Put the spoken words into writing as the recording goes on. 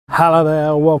Hello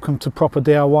there, welcome to Proper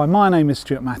DIY. My name is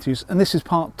Stuart Matthews and this is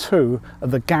part 2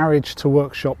 of the garage to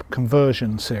workshop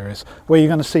conversion series, where you're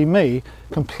going to see me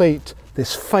complete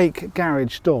this fake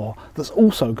garage door that's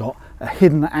also got a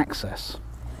hidden access.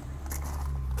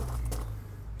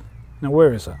 Now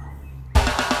where is it?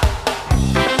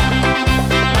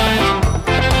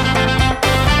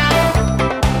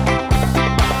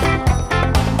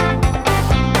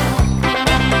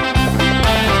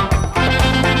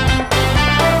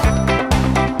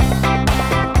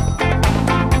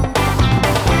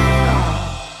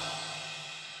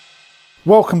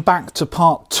 Welcome back to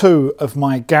part 2 of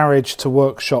my garage to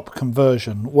workshop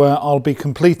conversion, where I'll be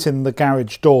completing the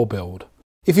garage door build.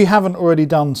 If you haven't already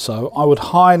done so, I would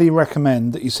highly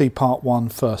recommend that you see part 1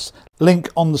 first. Link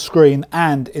on the screen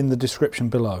and in the description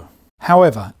below.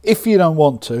 However, if you don't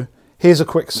want to, here's a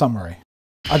quick summary.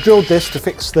 I drilled this to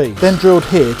fix these, then drilled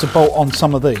here to bolt on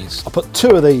some of these. I put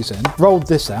 2 of these in, rolled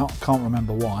this out, can't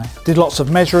remember why. Did lots of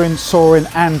measuring, sawing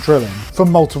and drilling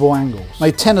from multiple angles.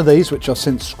 Made 10 of these, which I've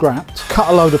since scrapped, cut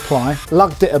a load of ply,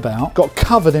 lugged it about, got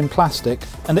covered in plastic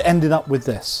and it ended up with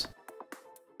this.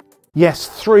 Yes,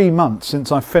 3 months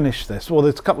since I finished this. Well,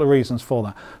 there's a couple of reasons for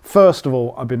that. First of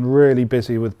all, I've been really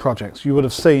busy with projects. You would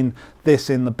have seen this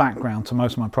in the background to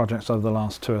most of my projects over the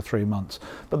last 2 or 3 months.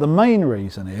 But the main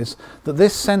reason is that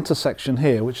this centre section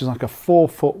here, which is like a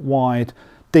 4-foot wide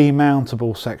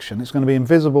demountable section, it's going to be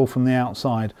invisible from the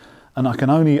outside and I can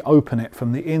only open it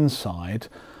from the inside.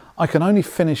 I can only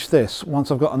finish this once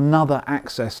I've got another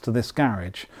access to this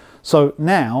garage. So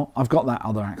now I've got that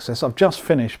other access. I've just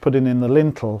finished putting in the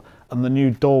lintel and the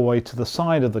new doorway to the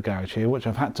side of the garage here, which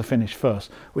I've had to finish first,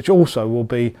 which also will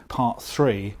be part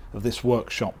 3 of this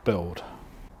workshop build.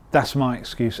 That's my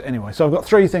excuse anyway. So I've got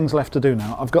 3 things left to do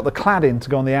now. I've got the cladding to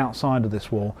go on the outside of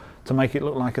this wall to make it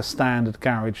look like a standard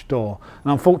garage door.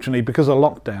 And unfortunately, because of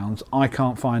lockdowns, I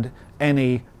can't find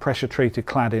any pressure treated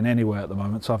cladding anywhere at the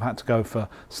moment, so I've had to go for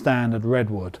standard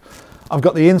redwood. I've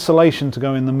got the insulation to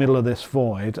go in the middle of this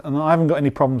void, and I haven't got any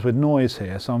problems with noise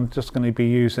here, so I'm just going to be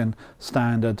using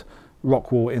standard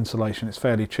rock wall insulation. It's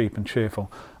fairly cheap and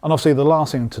cheerful. And obviously the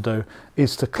last thing to do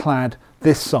is to clad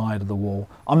this side of the wall.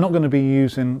 I'm not going to be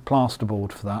using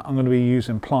plasterboard for that. I'm going to be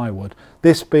using plywood.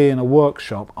 This being a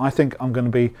workshop, I think I'm going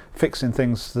to be fixing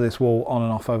things to this wall on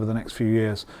and off over the next few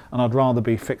years, and I'd rather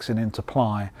be fixing into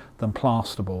ply than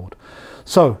plasterboard.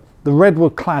 So the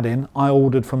redwood cladding I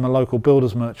ordered from the local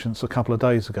builders merchants a couple of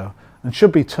days ago and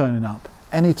should be turning up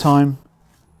anytime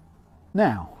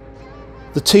now.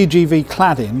 The TGV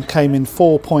cladding came in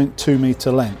 4.2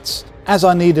 metre lengths. As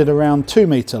I needed around 2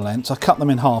 metre lengths, I cut them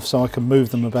in half so I could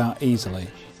move them about easily.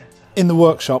 In the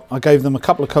workshop, I gave them a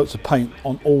couple of coats of paint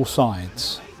on all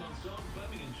sides.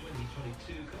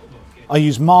 I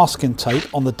used masking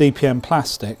tape on the DPM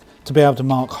plastic to be able to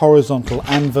mark horizontal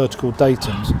and vertical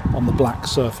datums on the black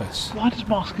surface. Why does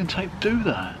masking tape do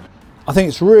that? I think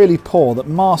it's really poor that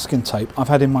masking tape I've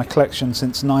had in my collection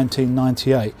since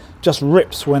 1998 just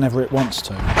rips whenever it wants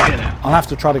to. I'll have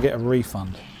to try to get a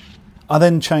refund. I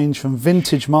then changed from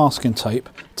vintage masking tape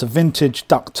to vintage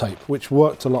duct tape, which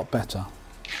worked a lot better.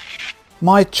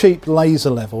 My cheap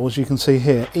laser level, as you can see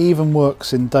here, even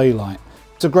works in daylight.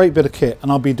 It's a great bit of kit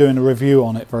and I'll be doing a review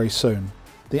on it very soon.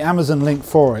 The Amazon link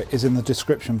for it is in the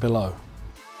description below.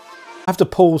 I have to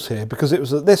pause here because it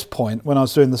was at this point, when I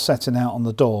was doing the setting out on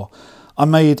the door, I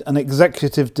made an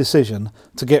executive decision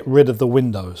to get rid of the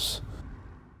windows.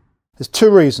 There's 2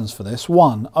 reasons for this.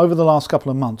 One, over the last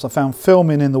couple of months I found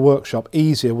filming in the workshop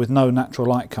easier with no natural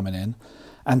light coming in.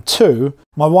 And 2,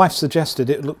 my wife suggested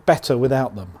it looked better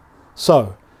without them.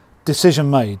 So, decision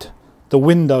made. The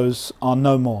windows are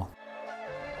no more.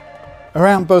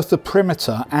 Around both the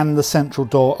perimeter and the central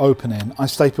door opening, I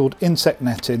stapled insect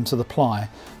netting to the ply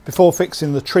before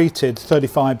fixing the treated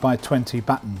 35 by 20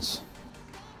 battens.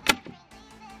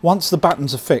 Once the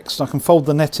battens are fixed, I can fold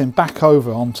the netting back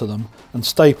over onto them and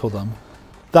staple them,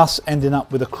 thus ending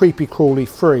up with a creepy crawly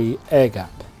free air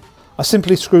gap. I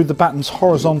simply screwed the battens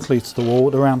horizontally to the wall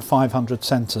at around 500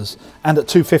 centres and at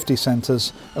 250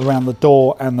 centres around the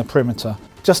door and the perimeter,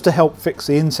 just to help fix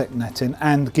the insect netting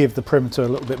and give the perimeter a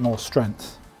little bit more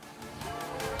strength.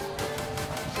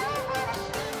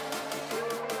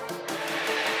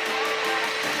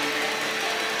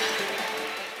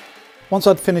 Once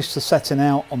I'd finished the setting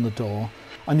out on the door,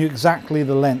 I knew exactly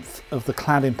the length of the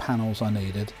cladding panels I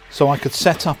needed, so I could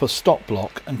set up a stop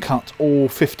block and cut all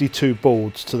 52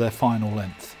 boards to their final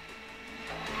length.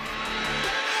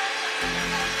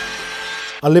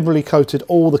 I liberally coated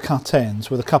all the cut ends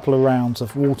with a couple of rounds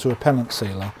of water repellent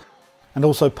sealer and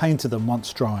also painted them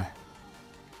once dry.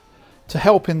 To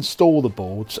help install the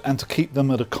boards and to keep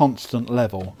them at a constant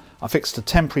level, I fixed a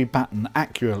temporary batten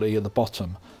accurately at the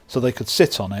bottom so they could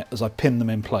sit on it as I pinned them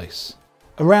in place.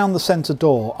 Around the centre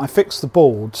door I fixed the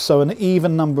boards so an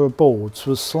even number of boards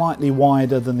was slightly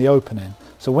wider than the opening,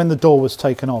 so when the door was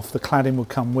taken off the cladding would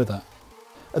come with it.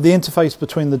 At the interface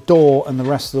between the door and the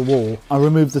rest of the wall, I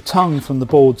removed the tongue from the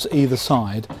boards either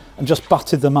side and just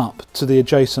butted them up to the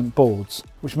adjacent boards,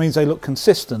 which means they look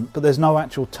consistent but there's no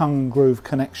actual tongue and groove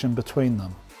connection between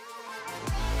them.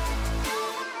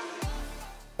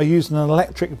 I used an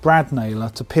electric brad nailer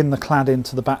to pin the cladding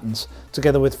to the battens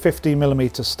together with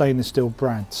 50mm stainless steel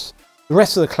brads. The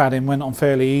rest of the cladding went on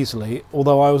fairly easily,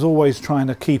 although I was always trying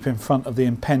to keep in front of the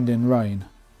impending rain.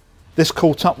 This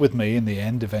caught up with me in the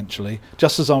end eventually,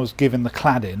 just as I was giving the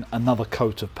cladding another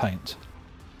coat of paint.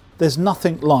 There's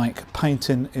nothing like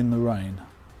painting in the rain.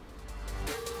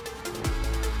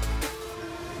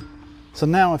 So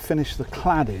now I've finished the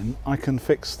cladding, I can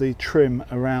fix the trim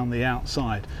around the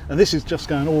outside. And this is just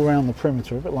going all around the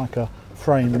perimeter, a bit like a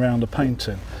frame around a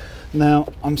painting. Now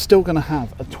I'm still going to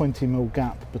have a 20mm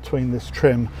gap between this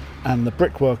trim and the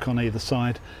brickwork on either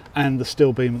side and the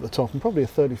steel beam at the top, and probably a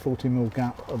 30–40mm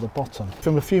gap at the bottom.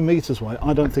 From a few metres away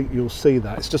I don't think you'll see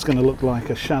that, it's just going to look like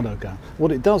a shadow gap.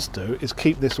 What it does do is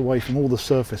keep this away from all the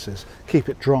surfaces, keep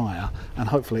it drier and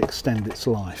hopefully extend its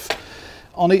life.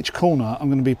 On each corner I'm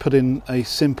going to be putting a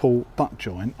simple butt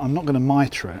joint. I'm not going to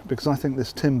mitre it because I think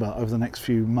this timber over the next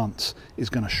few months is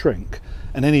going to shrink,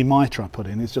 and any mitre I put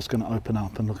in is just going to open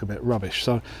up and look a bit rubbish.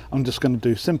 So I'm just going to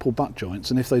do simple butt joints,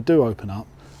 and if they do open up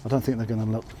I don't think they're going to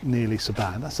look nearly so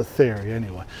bad. That's a theory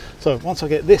anyway. So once I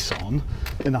get this on,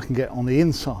 then I can get on the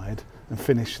inside and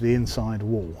finish the inside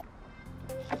wall.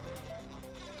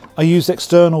 I used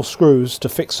external screws to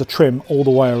fix the trim all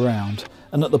the way around,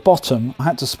 and at the bottom I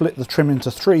had to split the trim into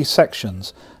 3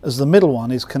 sections as the middle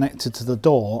one is connected to the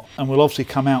door and will obviously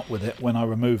come out with it when I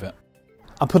remove it.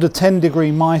 I put a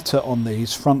 10° mitre on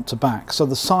these front to back so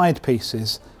the side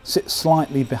pieces sit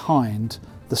slightly behind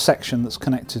the section that's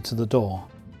connected to the door.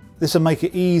 This will make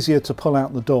it easier to pull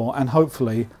out the door and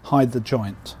hopefully hide the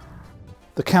joint.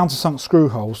 The countersunk screw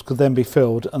holes could then be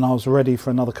filled and I was ready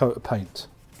for another coat of paint.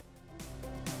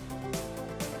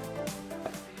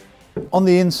 On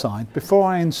the inside, before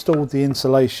I installed the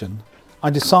insulation,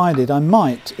 I decided I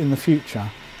might in the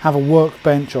future have a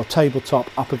workbench or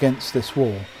tabletop up against this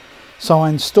wall. So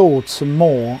I installed some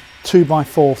more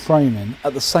 2x4 framing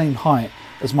at the same height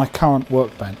as my current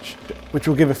workbench, which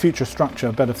will give a future structure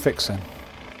a better fixing.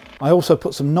 I also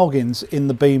put some noggins in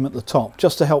the beam at the top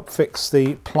just to help fix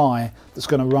the ply that's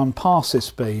going to run past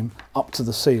this beam up to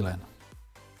the ceiling.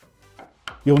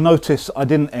 You'll notice I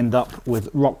didn't end up with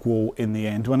rock wool in the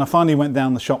end. When I finally went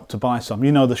down the shop to buy some,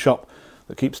 you know, the shop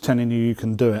that keeps telling you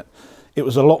can do it, it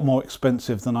was a lot more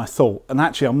expensive than I thought. And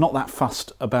actually I'm not that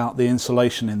fussed about the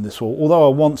insulation in this wall. Although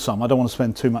I want some, I don't want to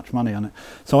spend too much money on it.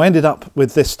 So I ended up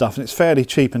with this stuff, and it's fairly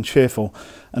cheap and cheerful,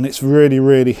 and it's really,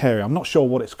 really hairy. I'm not sure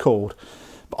what it's called,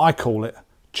 but I call it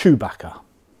Chewbacca.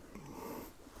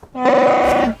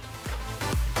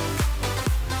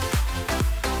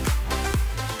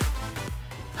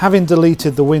 Having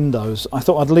deleted the windows, I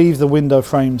thought I'd leave the window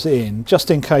frames in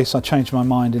just in case I change my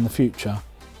mind in the future.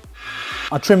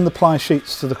 I trimmed the ply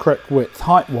sheets to the correct width.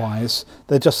 Height wise,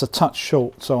 they're just a touch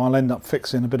short, so I'll end up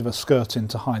fixing a bit of a skirting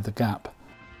to hide the gap.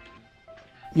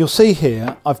 You'll see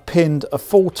here I've pinned a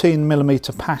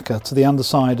 14mm packer to the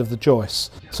underside of the joists,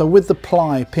 so with the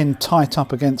ply pinned tight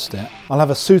up against it, I'll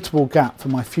have a suitable gap for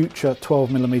my future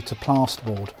 12mm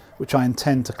plasterboard, which I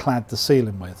intend to clad the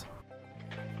ceiling with.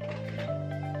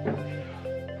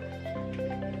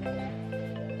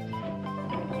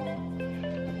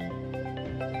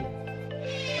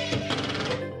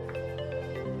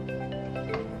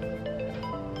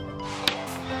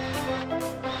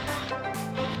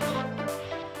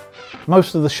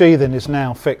 Most of the sheathing is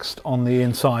now fixed on the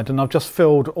inside, and I've just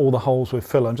filled all the holes with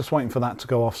filler. I'm just waiting for that to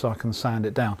go off so I can sand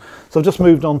it down. So I've just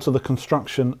moved on to the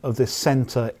construction of this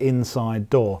centre inside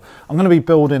door. I'm going to be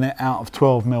building it out of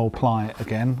 12mm ply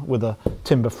again with a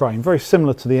timber frame, very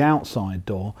similar to the outside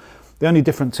door. The only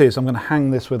difference is I'm going to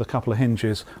hang this with a couple of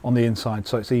hinges on the inside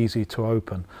so it's easy to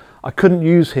open. I couldn't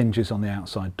use hinges on the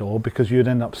outside door because you'd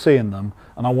end up seeing them,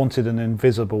 and I wanted an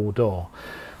invisible door.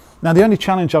 Now the only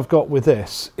challenge I've got with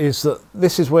this is that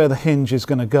this is where the hinge is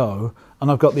going to go, and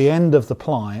I've got the end of the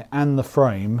ply and the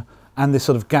frame and this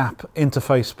sort of gap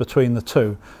interface between the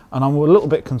two, and I'm a little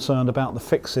bit concerned about the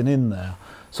fixing in there.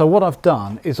 So what I've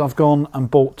done is I've gone and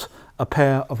bought a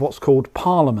pair of what's called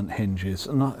Parliament hinges.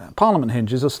 And Parliament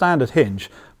hinge is a standard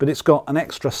hinge, but it's got an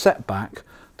extra setback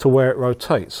to where it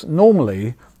rotates.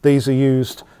 Normally these are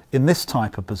used in this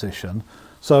type of position,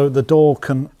 so the door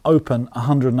can open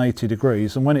 180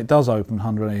 degrees, and when it does open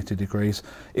 180 degrees,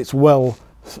 it's well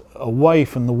away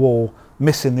from the wall,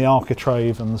 missing the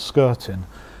architrave and the skirting.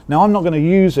 Now I'm not going to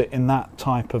use it in that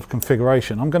type of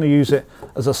configuration. I'm going to use it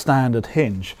as a standard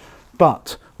hinge,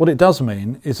 but what it does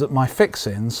mean is that my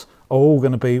fixings are all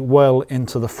going to be well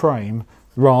into the frame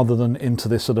rather than into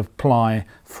this sort of ply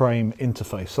frame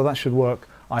interface. So that should work,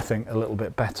 I think, a little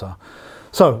bit better.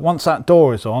 So once that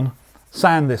door is on,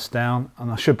 sand this down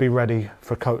and I should be ready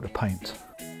for a coat of paint.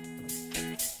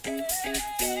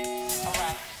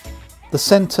 The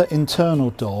centre internal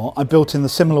door I built in the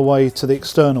similar way to the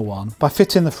external one by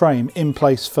fitting the frame in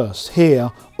place first,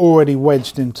 here already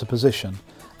wedged into position,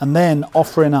 and then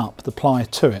offering up the ply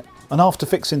to it. And after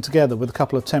fixing together with a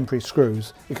couple of temporary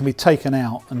screws, it can be taken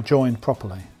out and joined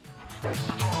properly.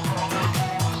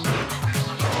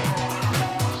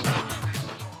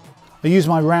 I use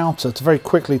my router to very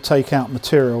quickly take out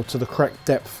material to the correct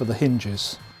depth for the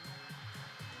hinges.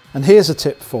 And here's a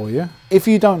tip for you. If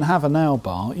you don't have a nail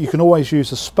bar, you can always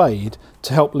use a spade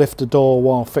to help lift a door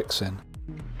while fixing.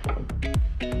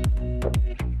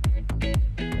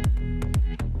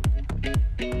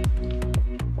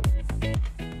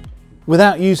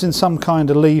 Without using some kind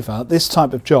of lever, this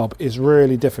type of job is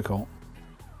really difficult.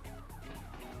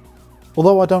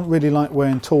 Although I don't really like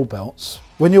wearing tool belts,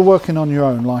 when you're working on your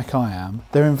own like I am,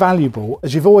 they're invaluable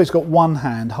as you've always got one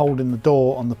hand holding the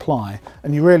door on the ply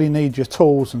and you really need your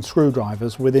tools and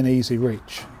screwdrivers within easy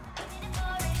reach.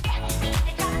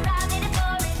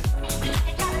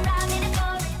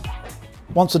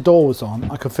 Once the door was on,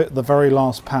 I could fit the very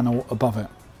last panel above it.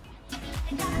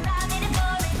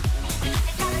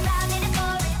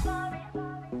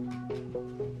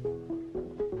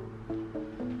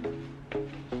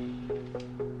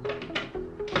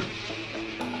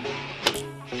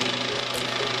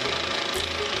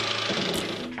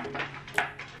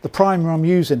 The primer I'm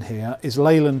using here is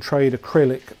Leyland Trade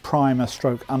Acrylic Primer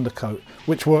Stroke Undercoat,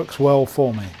 which works well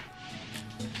for me.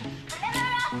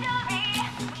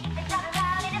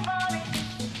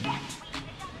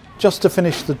 Just to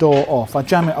finish the door off, I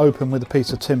jam it open with a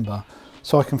piece of timber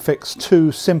so I can fix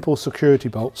two simple security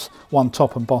bolts, one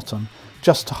top and bottom,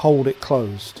 just to hold it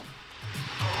closed.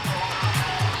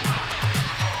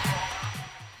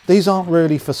 These aren't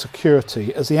really for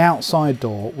security, as the outside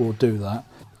door will do that.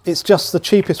 It's just the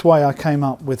cheapest way I came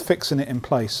up with fixing it in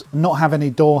place and not have any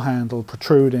door handle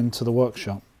protrude into the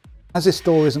workshop. As this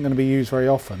door isn't going to be used very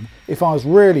often, if I was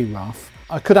really rough,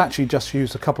 I could actually just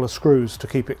use a couple of screws to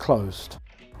keep it closed.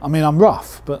 I mean, I'm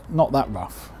rough, but not that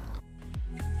rough.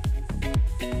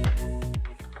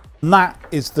 And that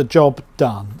is the job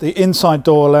done. The inside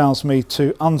door allows me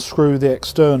to unscrew the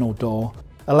external door,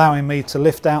 allowing me to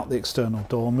lift out the external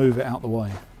door and move it out the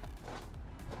way.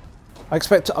 I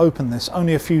expect to open this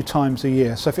only a few times a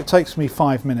year, so if it takes me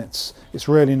 5 minutes, it's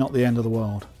really not the end of the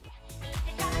world.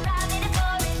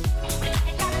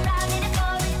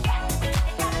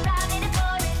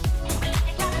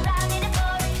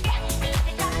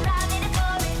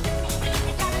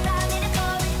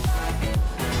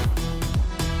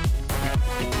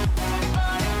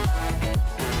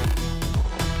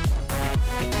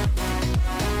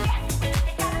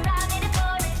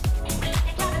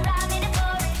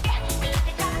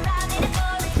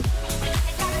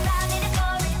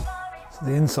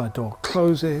 The inside door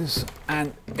closes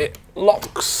and it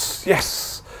locks.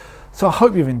 Yes! So I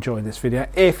hope you've enjoyed this video.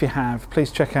 If you have,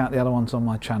 please check out the other ones on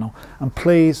my channel, and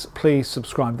please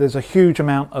subscribe. There's a huge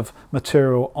amount of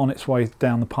material on its way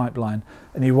down the pipeline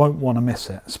and you won't want to miss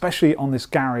it, especially on this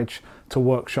garage to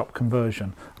workshop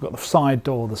conversion. I've got the side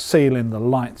door, the ceiling, the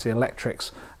lights, the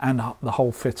electrics, and the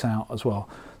whole fit out as well.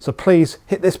 So please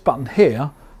hit this button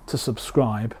here to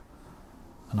subscribe,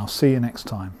 and I'll see you next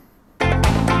time.